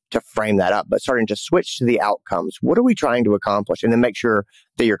frame that up, but starting to switch to the outcomes. What are we trying to accomplish? And then make sure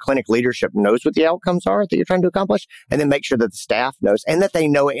that your clinic leadership knows what the outcomes are that you're trying to accomplish, and then make sure that the staff knows, and that they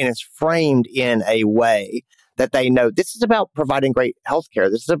know it, and it's framed in a way that they know this is about providing great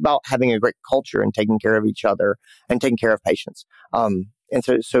healthcare. This is about having a great culture and taking care of each other and taking care of patients. And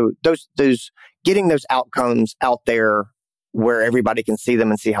so those getting those outcomes out there where everybody can see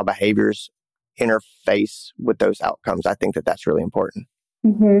them and see how behaviors interface with those outcomes, I think that that's really important.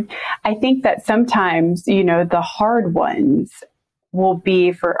 Mm-hmm. I think that sometimes, the hard ones will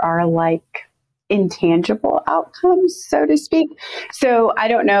be for our intangible outcomes, so to speak. So I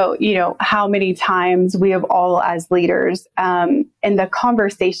don't know, how many times we have all as leaders, and the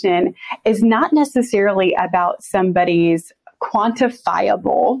conversation is not necessarily about somebody's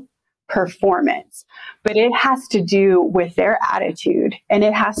quantifiable performance, but it has to do with their attitude, and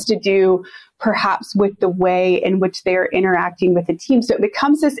it has to do perhaps with the way in which they're interacting with the team. So it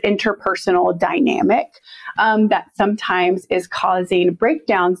becomes this interpersonal dynamic that sometimes is causing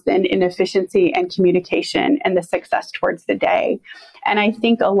breakdowns in efficiency and communication and the success towards the day. And I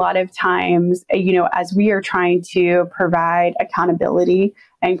think a lot of times, as we are trying to provide accountability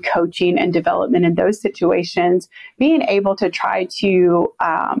and coaching and development in those situations, being able to try to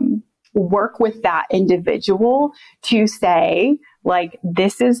work with that individual to say, like,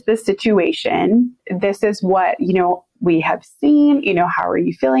 this is the situation. This is what, we have seen, how are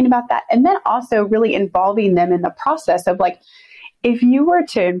you feeling about that? And then also really involving them in the process of, like, if we were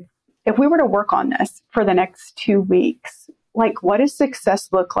to work on this for the next 2 weeks, like, what does success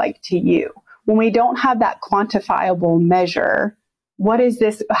look like to you? When we don't have that quantifiable measure, what is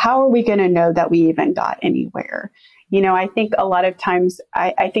this? How are we going to know that we even got anywhere? I think a lot of times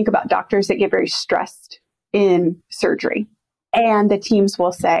I think about doctors that get very stressed in surgery. And the teams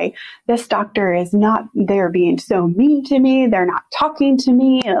will say, this doctor is not, they're being so mean to me. They're not talking to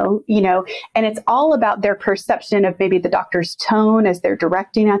me, and it's all about their perception of maybe the doctor's tone as they're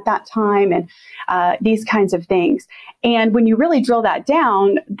directing at that time and these kinds of things. And when you really drill that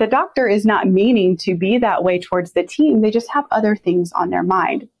down, the doctor is not meaning to be that way towards the team. They just have other things on their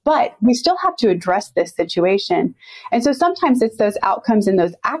mind. But we still have to address this situation. And so sometimes it's those outcomes and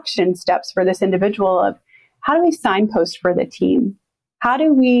those action steps for this individual of, how do we signpost for the team? How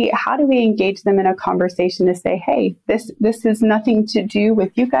do we engage them in a conversation to say, hey, this has nothing to do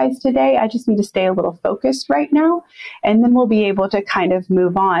with you guys today. I just need to stay a little focused right now. And then we'll be able to kind of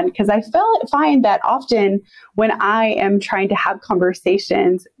move on. Because I find that often when I am trying to have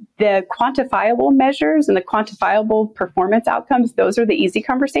conversations, the quantifiable measures and the quantifiable performance outcomes, those are the easy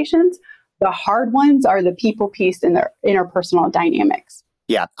conversations. The hard ones are the people piece and the interpersonal dynamics.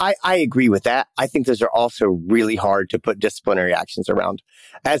 Yeah, I agree with that. I think those are also really hard to put disciplinary actions around.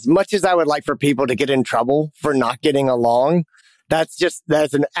 As much as I would like for people to get in trouble for not getting along, that's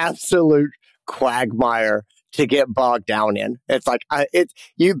an absolute quagmire to get bogged down in. It's like,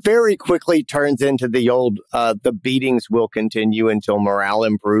 you very quickly turns into the old, the beatings will continue until morale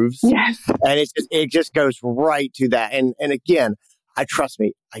improves. Yes. And it just goes right to that. And again, trust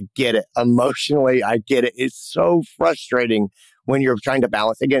me, I get it. Emotionally, I get it. It's so frustrating when you're trying to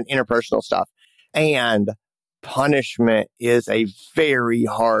balance, again, interpersonal stuff. And punishment is a very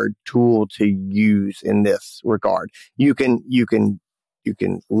hard tool to use in this regard. You can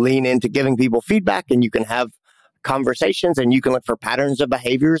lean into giving people feedback, and you can have conversations, and you can look for patterns of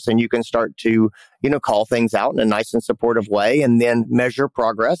behaviors, and you can start to, call things out in a nice and supportive way, and then measure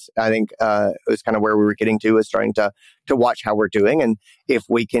progress. I think it was kind of where we were getting to, is starting to watch how we're doing. And if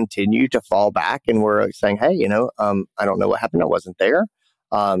we continue to fall back and we're saying, hey, I don't know what happened. I wasn't there.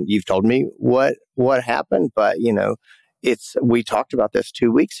 You've told me what happened, but we talked about this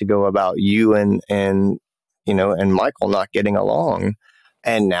 2 weeks ago about you and Michael not getting along.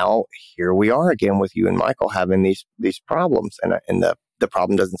 And now here we are again with you and Michael having these problems, and the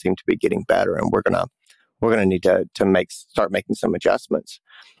problem doesn't seem to be getting better, and we're gonna need to start making some adjustments.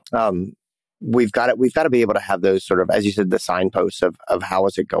 We've got to be able to have those sort of, as you said, the signposts of how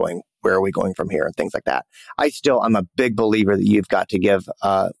is it going, where are we going from here, and things like that. I'm a big believer that you've got to give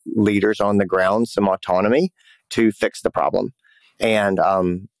leaders on the ground some autonomy to fix the problem, and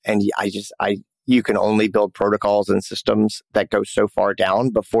you can only build protocols and systems that go so far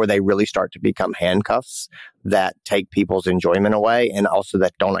down before they really start to become handcuffs that take people's enjoyment away, and also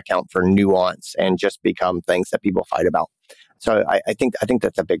that don't account for nuance and just become things that people fight about. So I think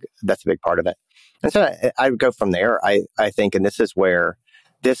that's a big part of it. And so I would go from there. I think, and this is where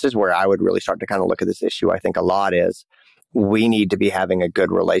I would really start to kind of look at this issue. I think a lot is we need to be having a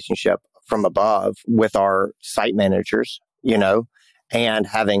good relationship from above with our site managers, and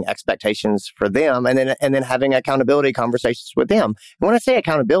having expectations for them, and then having accountability conversations with them. And when I say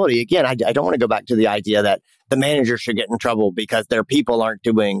accountability, again, I don't want to go back to the idea that the manager should get in trouble because their people aren't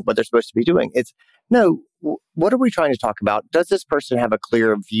doing what they're supposed to be doing. It's no, what are we trying to talk about? Does this person have a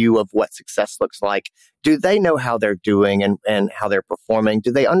clear view of what success looks like? Do they know how they're doing and how they're performing? Do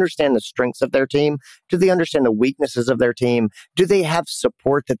they understand the strengths of their team? Do they understand the weaknesses of their team? Do they have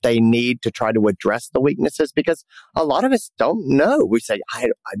support that they need to try to address the weaknesses? Because a lot of us don't know. We say,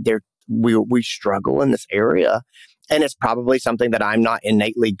 we struggle in this area. And it's probably something that I'm not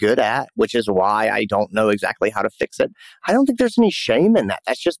innately good at, which is why I don't know exactly how to fix it. I don't think there's any shame in that.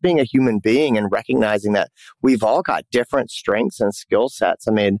 That's just being a human being and recognizing that we've all got different strengths and skill sets.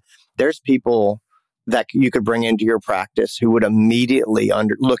 I mean, there's people that you could bring into your practice who would immediately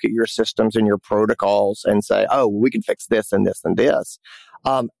look at your systems and your protocols and say, oh, we can fix this and this and this.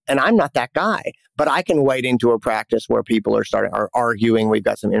 And I'm not that guy, but I can wade into a practice where people are arguing. We've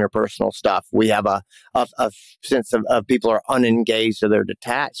got some interpersonal stuff. We have a sense of people are unengaged or they're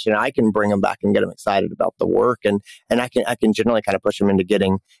detached, and I can bring them back and get them excited about the work. And I can generally kind of push them into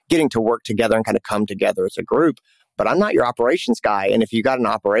getting to work together and kind of come together as a group. But I'm not your operations guy. And if you got an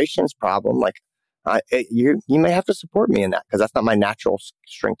operations problem, like you may have to support me in that, because that's not my natural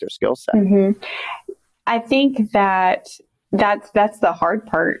strength or skill set. Mm-hmm. I think that's the hard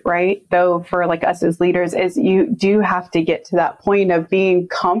part, right? Though, for like us as leaders, is you do have to get to that point of being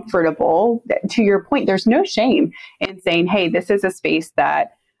comfortable. To your point, there's no shame in saying, hey, this is a space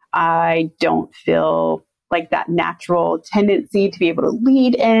that I don't feel like that natural tendency to be able to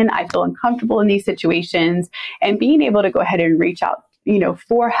lead in. I feel uncomfortable in these situations, and being able to go ahead and reach out,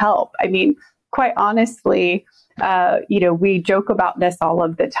 for help. I mean, quite honestly, we joke about this all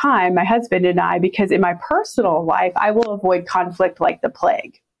of the time, my husband and I, because in my personal life, I will avoid conflict like the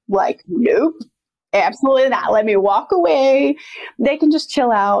plague. Like, nope, absolutely not. Let me walk away. They can just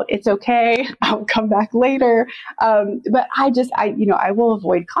chill out. It's okay. I'll come back later. But I will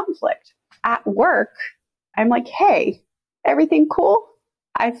avoid conflict. At work, I'm like, hey, everything cool?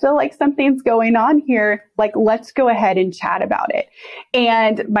 I feel like something's going on here. Like, let's go ahead and chat about it.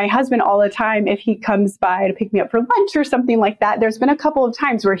 And my husband, all the time, if he comes by to pick me up for lunch or something like that, there's been a couple of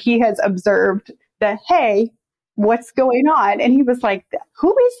times where he has observed that, hey, what's going on? And he was like,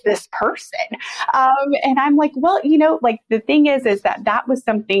 who is this person? And I'm like, well, the thing is that was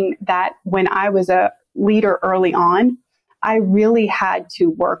something that when I was a leader early on, I really had to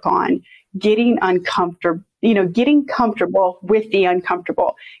work on getting uncomfortable. Getting comfortable with the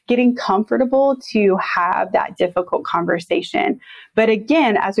uncomfortable, getting comfortable to have that difficult conversation. But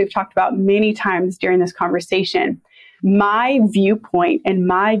again, as we've talked about many times during this conversation, my viewpoint and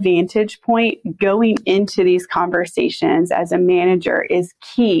my vantage point going into these conversations as a manager is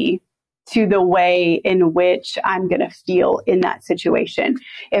key to the way in which I'm going to feel in that situation.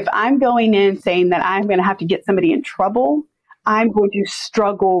 If I'm going in saying that I'm going to have to get somebody in trouble, I'm going to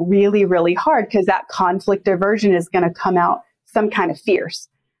struggle really, really hard, because that conflict aversion is going to come out some kind of fierce.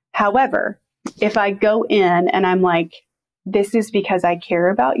 However, if I go in and I'm like, this is because I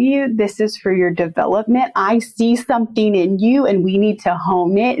care about you, this is for your development, I see something in you and we need to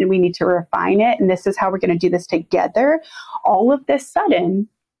hone it and we need to refine it, and this is how we're going to do this together, all of this sudden,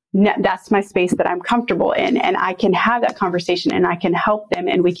 that's my space that I'm comfortable in, and I can have that conversation and I can help them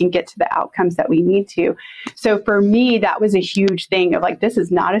and we can get to the outcomes that we need to. So for me, that was a huge thing of like, this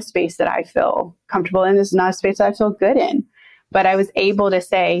is not a space that I feel comfortable in. This is not a space that I feel good in. But I was able to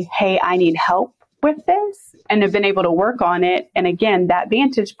say, hey, I need help with this, and have been able to work on it. And again, that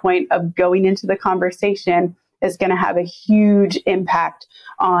vantage point of going into the conversation is going to have a huge impact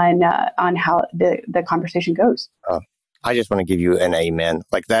on how the conversation goes. I just want to give you an amen.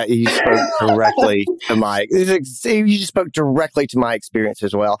 Like that, you spoke directly to you just spoke directly to my experience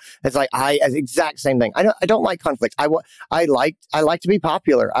as well. It's like as exact same thing. I don't like conflict. I like to be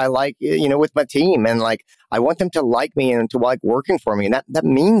popular. I like, with my team, and like, I want them to like me and to like working for me. And that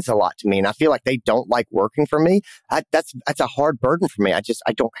means a lot to me. And I feel like they don't like working for me. That's a hard burden for me. I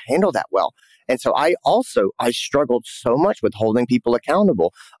don't handle that well. And so I struggled so much with holding people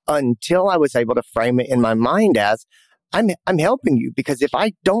accountable until I was able to frame it in my mind as, I'm helping you, because if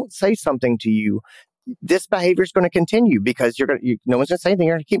I don't say something to you, this behavior is going to continue, because no one's going to say anything.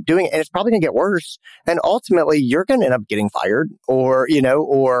 You're going to keep doing it, and it's probably going to get worse. And ultimately, you're going to end up getting fired, or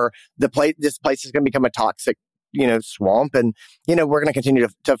this place is going to become a toxic, swamp, and we're going to continue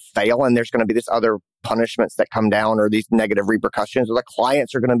to fail, and there's going to be this other punishments that come down, or these negative repercussions, or the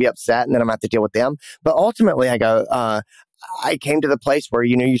clients are going to be upset, and then I'm going to have to deal with them. But ultimately, I go, I came to the place where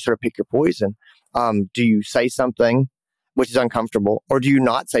you sort of pick your poison. Do you say something which is uncomfortable, or do you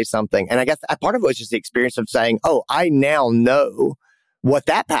not say something? And I guess part of it was just the experience of saying, oh, I now know what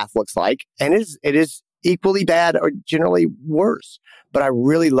that path looks like. And it is equally bad or generally worse. But I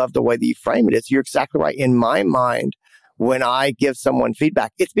really love the way that you frame it. You're exactly right. In my mind, when I give someone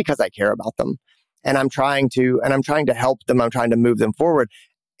feedback, it's because I care about them, and I'm trying to help them. I'm trying to move them forward.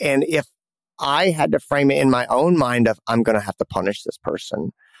 And if I had to frame it in my own mind of, I'm going to have to punish this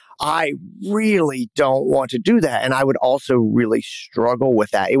person, I really don't want to do that. And I would also really struggle with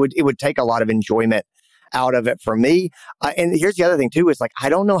that. It would take a lot of enjoyment out of it for me. And here's the other thing too, is like, I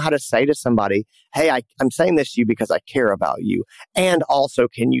don't know how to say to somebody, hey, I'm saying this to you because I care about you. And also,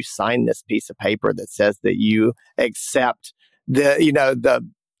 can you sign this piece of paper that says that you accept the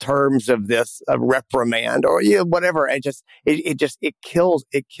terms of this reprimand, or whatever. It kills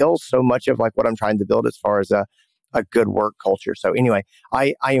so much of like what I'm trying to build as far as a good work culture. So anyway,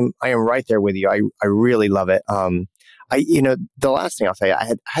 I am right there with you. I really love it. The last thing I'll say,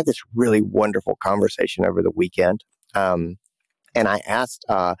 I had this really wonderful conversation over the weekend. And I asked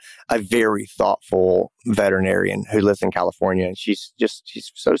a very thoughtful veterinarian who lives in California, and she's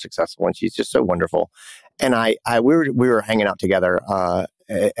so successful and she's just so wonderful. And we were hanging out together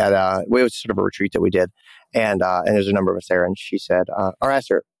it was sort of a retreat that we did, and there's a number of us there. And she said, I asked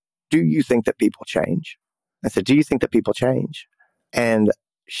her, "Do you think that people change?" I said, "Do you think that people change?" And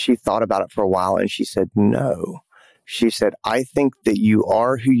she thought about it for a while, and she said, "No." She said, "I think that you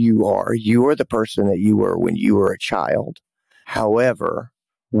are who you are. You are the person that you were when you were a child. However,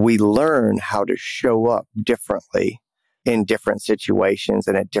 we learn how to show up differently in different situations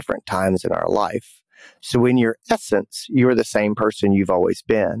and at different times in our life. So in your essence, you're the same person you've always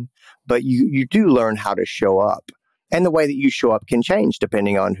been, but you do learn how to show up. And the way that you show up can change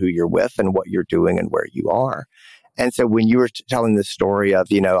depending on who you're with and what you're doing and where you are." And so when you were telling the story of,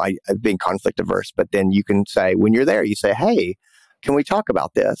 I've been conflict averse, but then you can say, when you're there, you say, "Hey, can we talk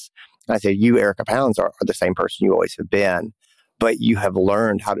about this?" And I say, you, Erica Pounds, are the same person you always have been, but you have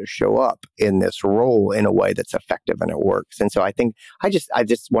learned how to show up in this role in a way that's effective and it works. And so I think I just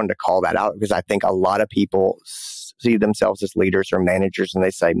wanted to call that out, because I think a lot of people see themselves as leaders or managers and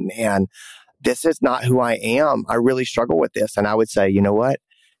they say, "Man, this is not who I am. I really struggle with this." And I would say, you know what?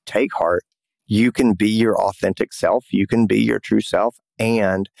 Take heart. You can be your authentic self. You can be your true self,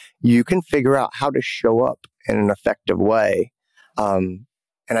 and you can figure out how to show up in an effective way. And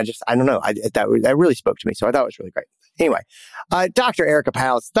I don't know. That really spoke to me. So I thought it was really great. Anyway, Dr. Erica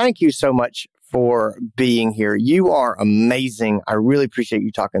Pounds, thank you so much for being here. You are amazing. I really appreciate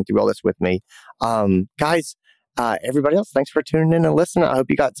you talking through all this with me. Guys, everybody else, thanks for tuning in and listening. I hope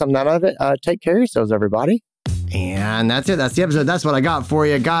you got something out of it. Take care of yourselves, everybody. And that's it. That's the episode. That's what I got for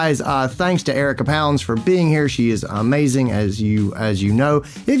you, guys. Thanks to Erica Pounds for being here. She is amazing, as you know.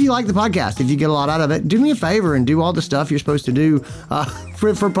 If you like the podcast, if you get a lot out of it, do me a favor and do all the stuff you're supposed to do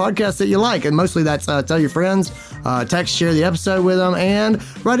for podcasts that you like. And mostly that's tell your friends, text, share the episode with them, and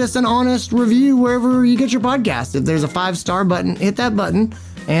write us an honest review wherever you get your podcast. If there's a 5-star button, hit that button.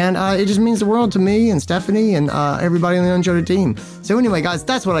 And it just means the world to me and Stephanie and everybody on the Uncharted team. So anyway, guys,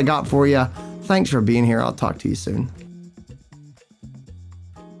 that's what I got for you. Thanks for being here. I'll talk to you soon.